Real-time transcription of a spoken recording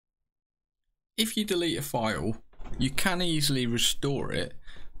if you delete a file, you can easily restore it,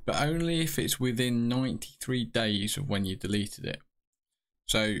 but only if it's within 93 days of when you deleted it.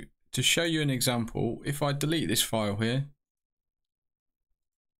 So to show you an example, if I delete this file here,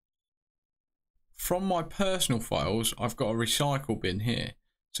 from my personal files, I've got a recycle bin here.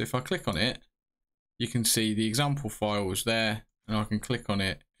 So if I click on it, you can see the example file was there, and I can click on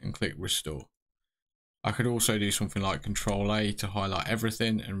it and click restore. I could also do something like Control A to highlight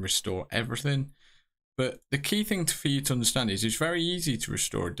everything and restore everything. But the key thing for you to understand is it's very easy to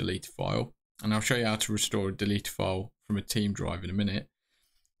restore a deleted file. And I'll show you how to restore a deleted file from a team drive in a minute.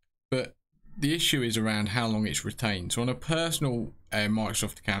 But the issue is around how long it's retained. So on a personal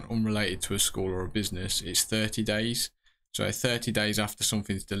Microsoft account unrelated to a school or a business, it's 30 days. So 30 days after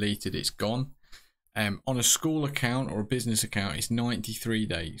something's deleted, it's gone. On a school account or a business account, it's 93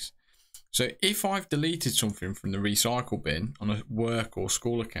 days. So if I've deleted something from the recycle bin on a work or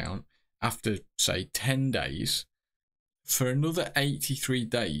school account after, say, 10 days, for another 83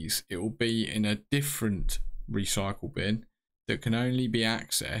 days, it will be in a different recycle bin that can only be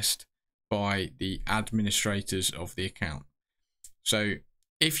accessed by the administrators of the account. So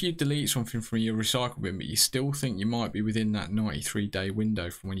if you delete something from your recycle bin, but you still think you might be within that 93-day window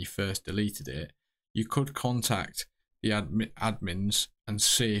from when you first deleted it, you could contact the admins and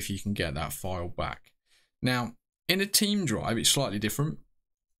see if you can get that file back. Now, in a team drive, it's slightly different.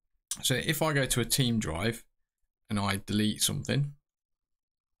 So if I go to a team drive and I delete something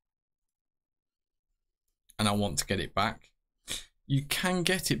and I want to get it back, you can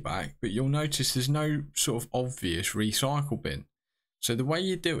get it back, but you'll notice there's no sort of obvious recycle bin. So the way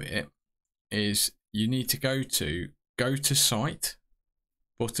you do it is you need to go to site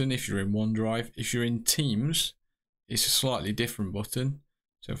button if you're in OneDrive. If you're in Teams, it's a slightly different button.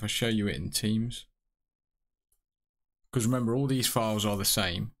 So if I show you it in Teams, because remember all these files are the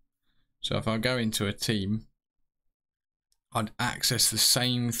same. So if I go into a team, I'd access the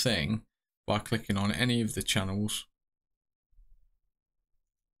same thing by clicking on any of the channels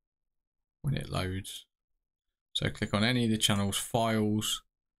when it loads. So click on any of the channels, files,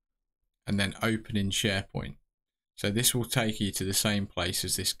 and then open in SharePoint. So this will take you to the same place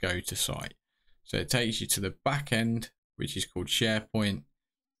as this go to site. So it takes you to the back end, which is called SharePoint,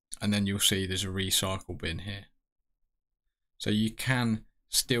 and then you'll see there's a recycle bin here. So you can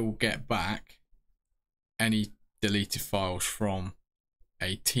still get back any deleted files from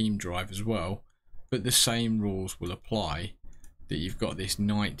a team drive as well, but the same rules will apply, that you've got this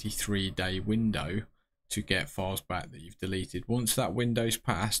 93-day window to get files back that you've deleted. Once that window's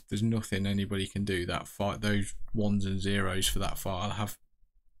passed, there's nothing anybody can do. That those ones and zeros for that file have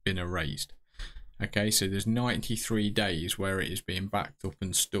been erased. Okay, so there's 93 days where it is being backed up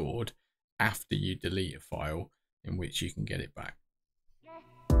and stored after you delete a file in which you can get it back.